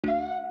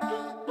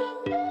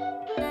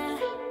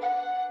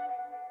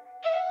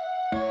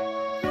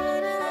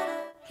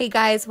Hey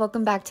guys,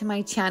 welcome back to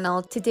my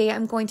channel. Today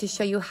I'm going to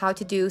show you how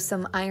to do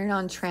some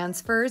iron-on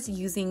transfers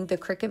using the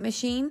Cricut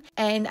machine,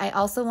 and I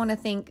also want to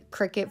thank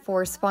Cricut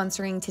for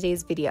sponsoring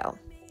today's video.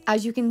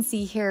 As you can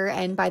see here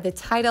and by the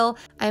title,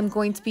 I am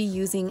going to be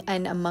using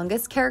an Among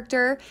Us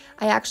character.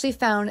 I actually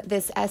found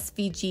this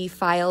SVG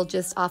file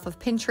just off of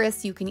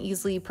Pinterest. You can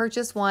easily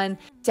purchase one,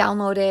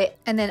 download it,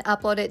 and then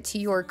upload it to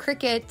your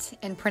Cricut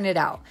and print it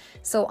out.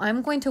 So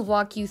I'm going to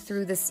walk you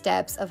through the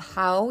steps of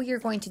how you're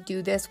going to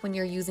do this when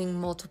you're using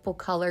multiple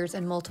colors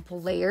and multiple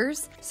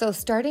layers. So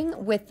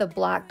starting with the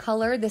black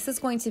color, this is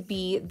going to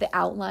be the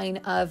outline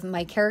of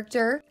my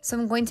character. So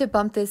I'm going to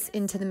bump this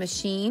into the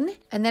machine,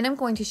 and then I'm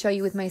going to show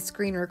you with my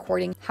screen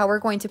recording how we're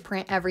going to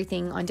print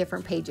everything on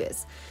different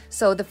pages.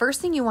 So the first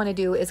thing you want to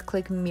do is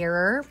click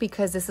mirror,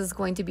 because this is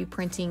going to be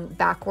printing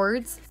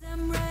backwards.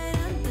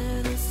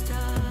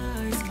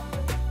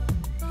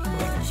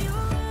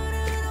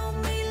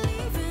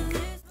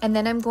 And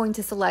then I'm going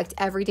to select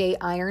everyday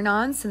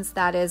iron-on, since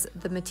that is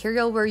the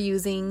material we're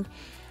using.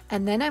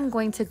 And then I'm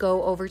going to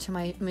go over to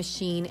my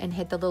machine and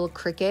hit the little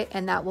Cricut,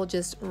 and that will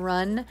just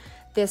run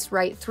this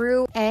right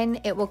through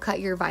and it will cut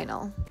your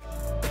vinyl.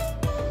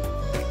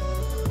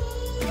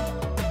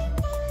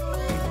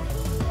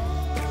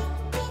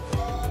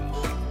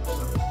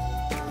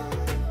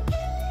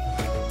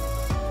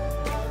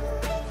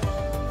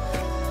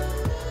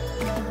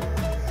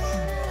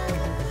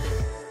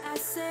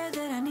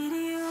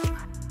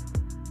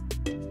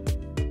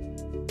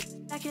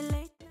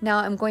 Now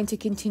I'm going to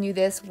continue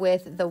this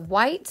with the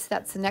white.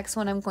 That's the next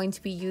one I'm going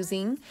to be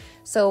using.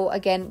 So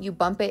again, you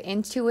bump it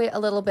into it a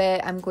little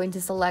bit. I'm going to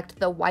select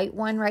the white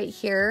one right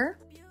here.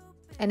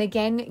 And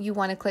again, you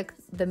want to click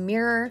the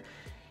mirror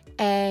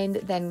and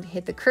then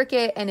hit the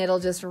Cricut, and it'll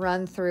just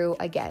run through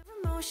again.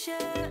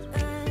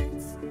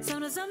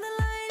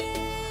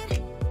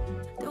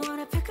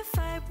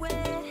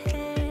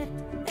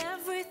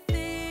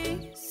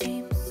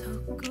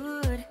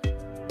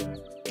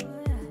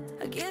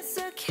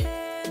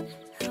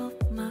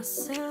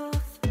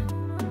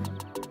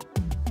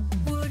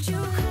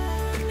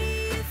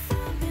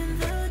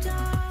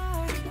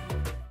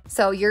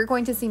 So you're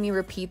going to see me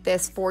repeat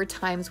this 4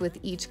 times with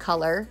each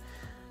color.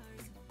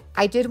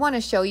 I did want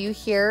to show you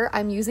here,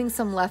 I'm using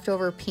some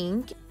leftover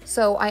pink.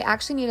 So I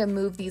actually need to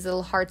move these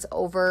little hearts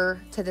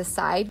over to the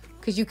side,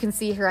 because you can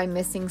see here I'm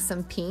missing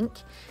some pink.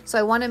 So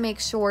I want to make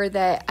sure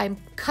that I'm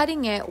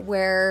cutting it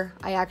where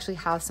I actually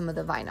have some of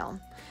the vinyl.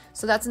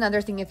 So that's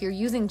another thing, if you're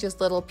using just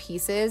little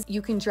pieces,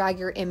 you can drag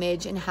your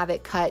image and have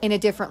it cut in a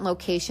different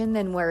location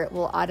than where it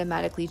will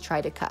automatically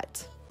try to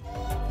cut.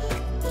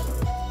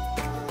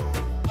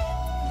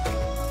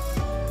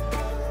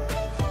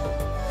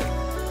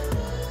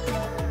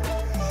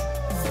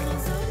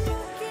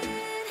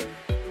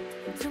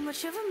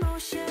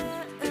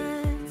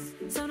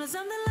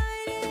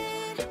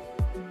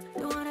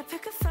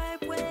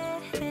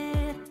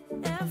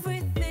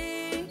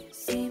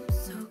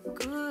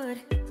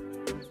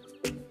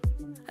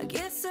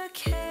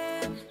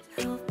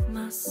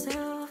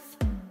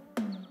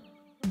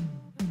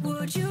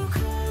 Would you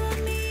call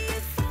me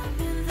if I'm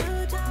in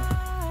the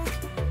dark?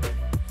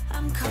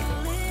 I'm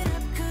calling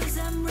up 'cause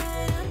I'm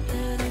right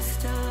under the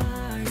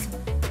stars.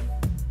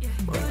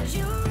 Would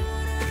you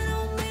run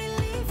on me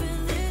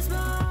leaving this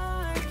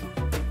mark?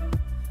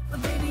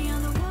 But baby,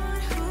 I'm the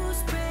one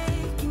who's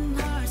breaking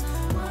hearts,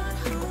 the one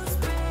who's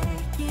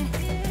breaking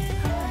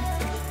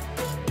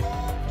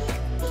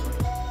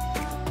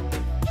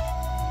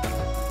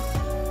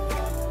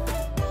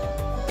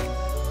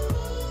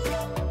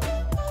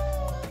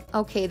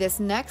Okay, this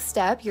next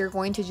step, you're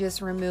going to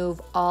just remove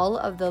all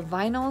of the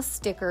vinyl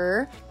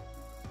sticker.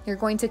 You're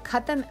going to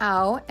cut them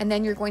out, and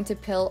then you're going to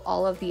peel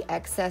all of the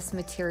excess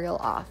material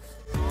off.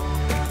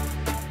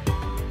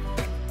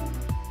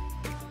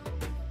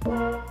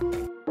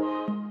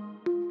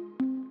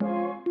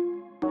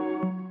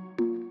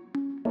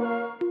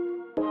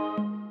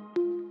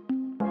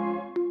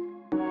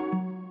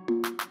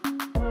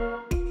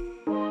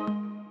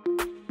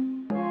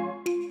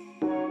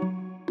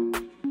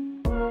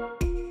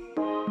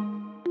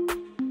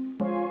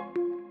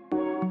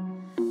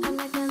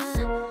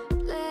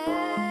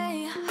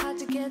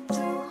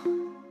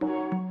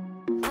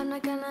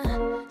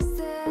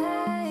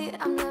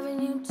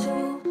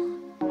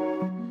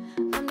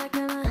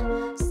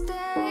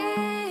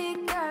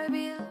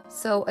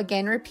 So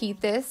again, repeat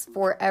this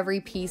for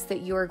every piece that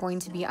you are going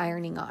to be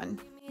ironing on.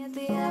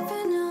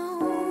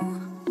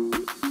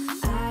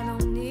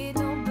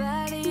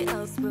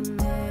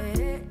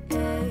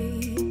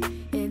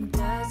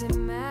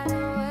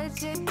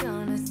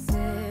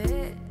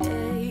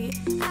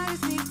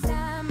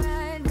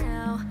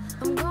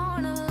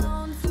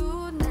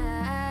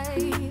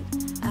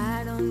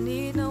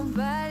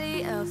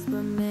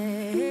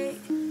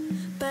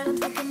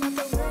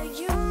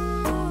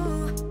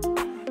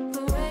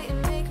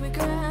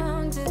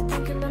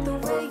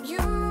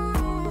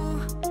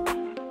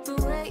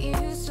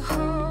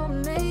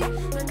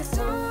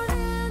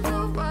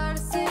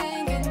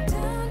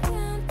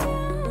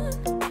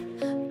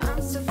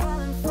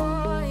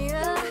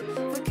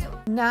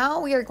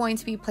 now we are going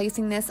to be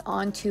placing this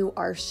onto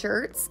our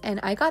shirts, and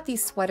I got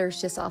these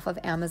sweaters just off of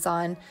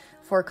Amazon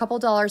for a couple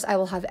dollars. I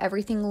will have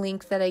everything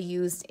linked that I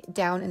used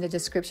down in the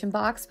description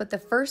box, but the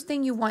first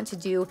thing you want to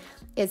do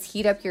is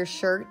heat up your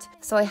shirt.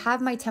 So I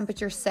have my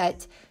temperature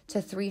set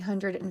to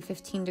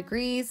 315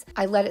 degrees.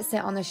 I let it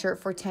sit on the shirt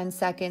for 10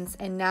 seconds,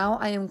 and now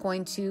I am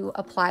going to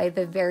apply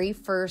the very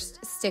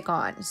first stick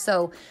on.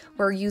 So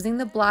we're using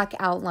the black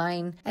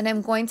outline, and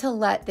I'm going to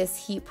let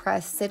this heat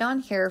press sit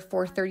on here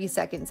for 30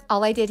 seconds.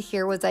 All I did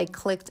here was I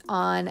clicked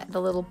on the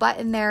little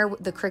button there,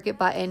 the Cricut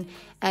button,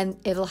 and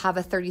it'll have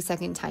a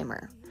 30-second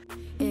timer.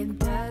 It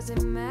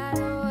doesn't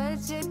matter what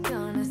you're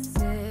gonna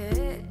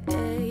say.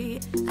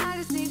 I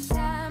just need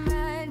time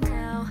right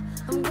now.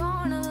 I'm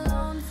going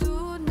alone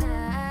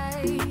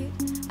tonight.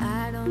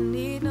 I don't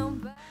need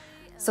nobody.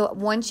 So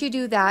once you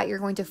do that, you're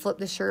going to flip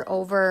the shirt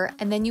over,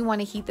 and then you want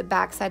to heat the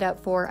back side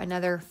up for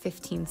another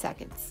 15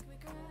 seconds.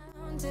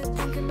 I'm just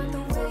thinking about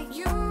the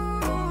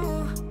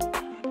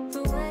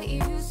way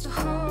you used to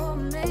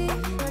hold me.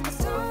 Like a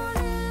stone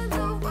in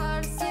the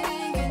water,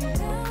 sinking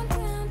down,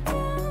 down,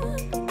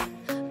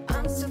 down.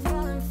 I'm still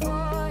falling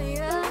for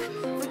you.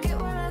 Forget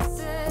what I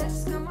said.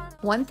 Just come on.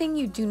 One thing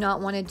you do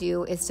not want to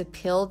do is to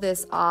peel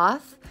this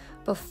off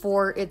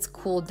before it's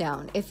cooled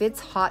down. If it's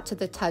hot to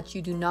the touch,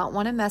 you do not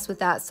want to mess with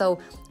that. So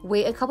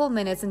wait a couple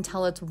minutes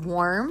until it's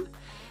warm,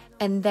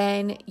 and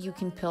then you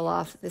can peel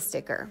off the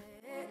sticker.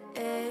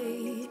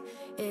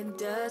 It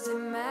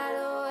doesn't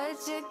matter what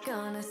you're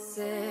gonna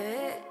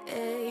say.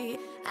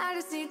 I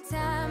just need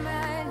time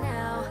right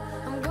now.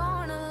 I'm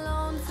going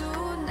alone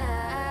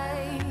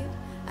tonight.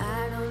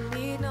 I don't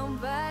need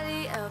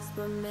nobody else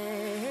but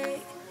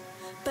me.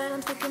 But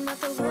I'm thinking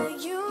about the way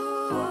you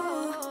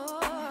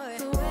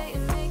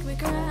make me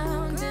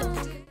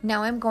grounded.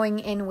 Now I'm going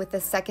in with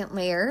the second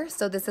layer.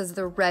 So this is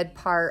the red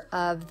part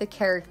of the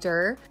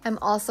character. I'm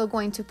also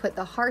going to put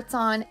the hearts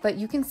on, but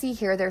you can see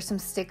here there's some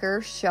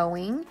stickers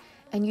showing,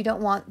 and you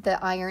don't want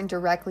the iron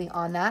directly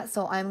on that.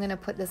 So I'm gonna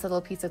put this little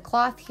piece of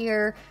cloth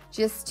here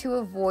just to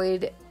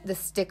avoid the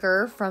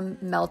sticker from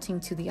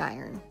melting to the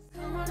iron.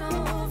 Come on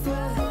over.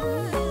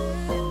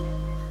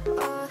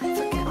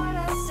 Forget what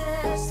I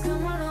said. Just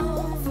come on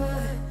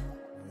over.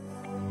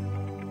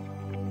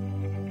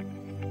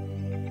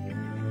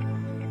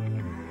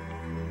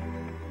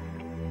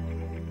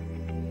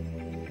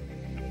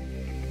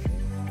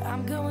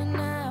 I'm going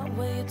out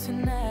with you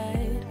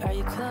tonight. Are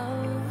you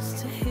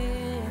close to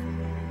here?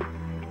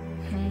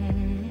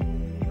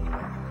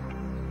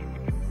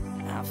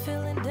 I'm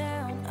feeling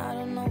down, I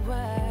don't know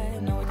why.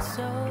 No, it's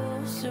so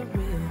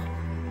surreal.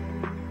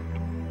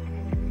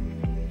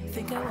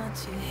 Think I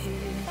want you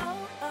here.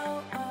 Oh,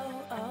 oh,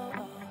 oh, oh,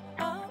 oh,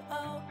 oh,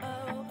 oh,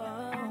 oh,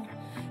 oh.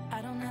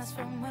 I don't ask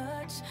for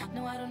much,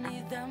 no, I don't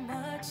need that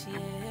much,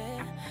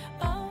 yeah.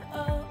 Oh,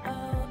 oh,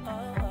 oh,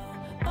 oh,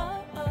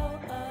 oh, oh,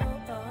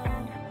 oh,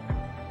 oh.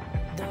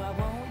 Though I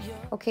want you.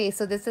 Okay,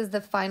 so this is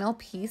the final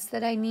piece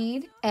that I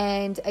need.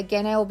 And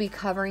again, I will be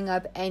covering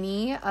up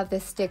any of the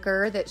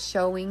sticker that's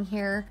showing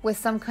here with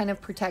some kind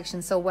of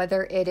protection. So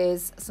whether it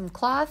is some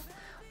cloth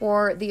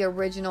or the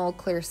original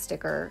clear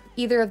sticker,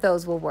 either of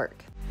those will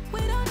work.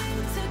 We don't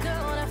need to go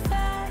on a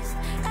fast.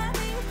 I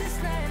need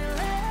this night to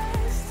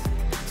last.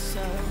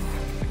 So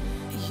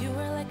you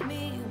are like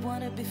me, you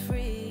wanna be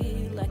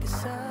free like a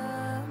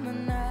summer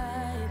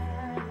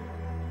night.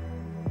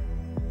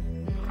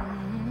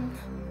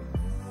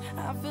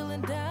 I'm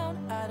feeling down,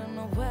 I don't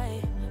know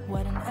why.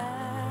 What an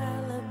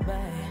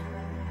alibi.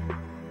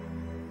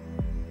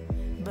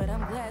 But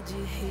I'm glad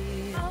you're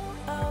here. Oh,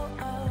 oh,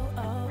 oh,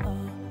 oh,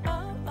 oh,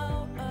 oh,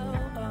 oh, oh,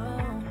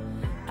 oh.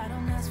 I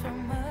don't ask for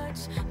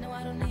much, no,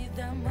 I don't need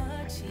that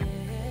much,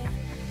 yeah.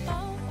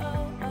 Oh,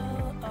 oh,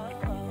 oh, oh,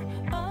 oh,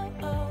 oh,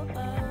 oh, oh,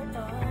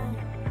 oh.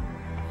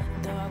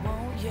 Though I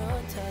want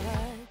your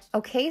touch.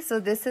 Okay, so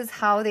this is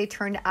how they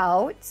turned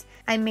out.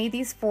 I made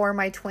these for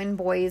my twin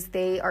boys.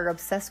 They are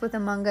obsessed with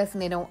Among Us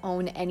and they don't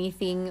own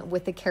anything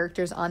with the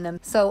characters on them.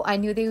 So I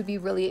knew they would be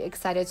really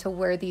excited to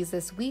wear these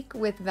this week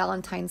with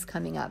Valentine's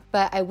coming up.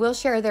 But I will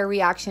share their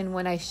reaction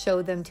when I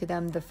show them to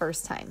them the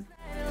first time.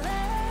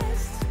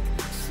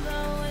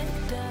 Slow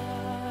it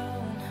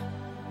down.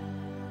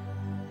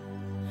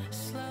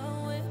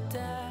 Slow it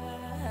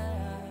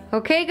down.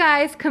 Okay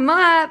guys, come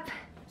up.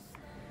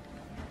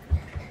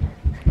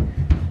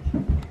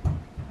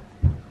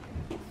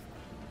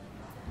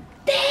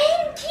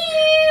 Thank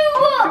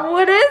you!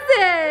 What is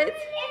it?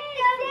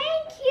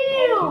 Thank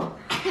you!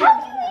 How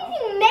do you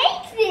even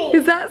make this?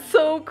 Is that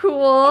so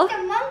cool? It's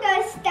Among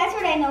Us, that's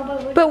what I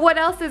know, But what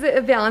else is it?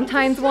 A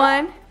Valentine's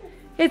one?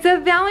 It's a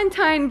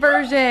Valentine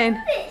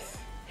version. this?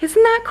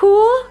 Isn't that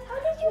cool? How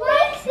did you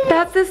make this?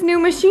 That's this new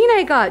machine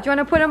I got. Do you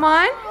want to put them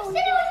on? You said it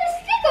was a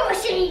sticker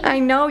machine. I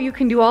know, you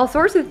can do all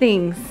sorts of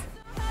things.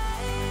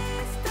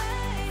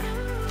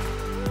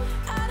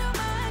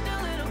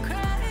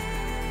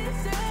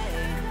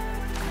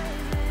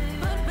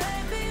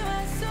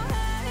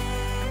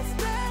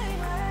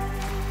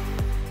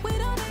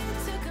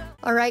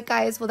 Alright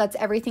guys, well that's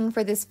everything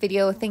for this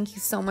video. Thank you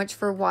so much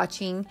for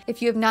watching.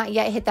 If you have not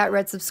yet hit that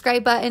red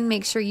subscribe button,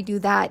 make sure you do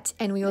that,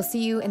 and we will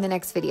see you in the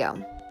next video.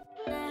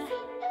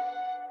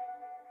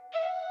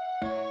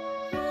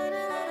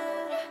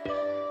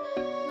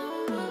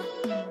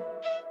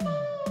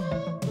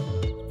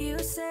 You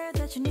said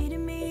that you needed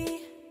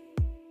me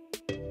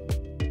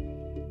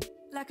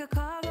like a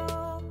cargo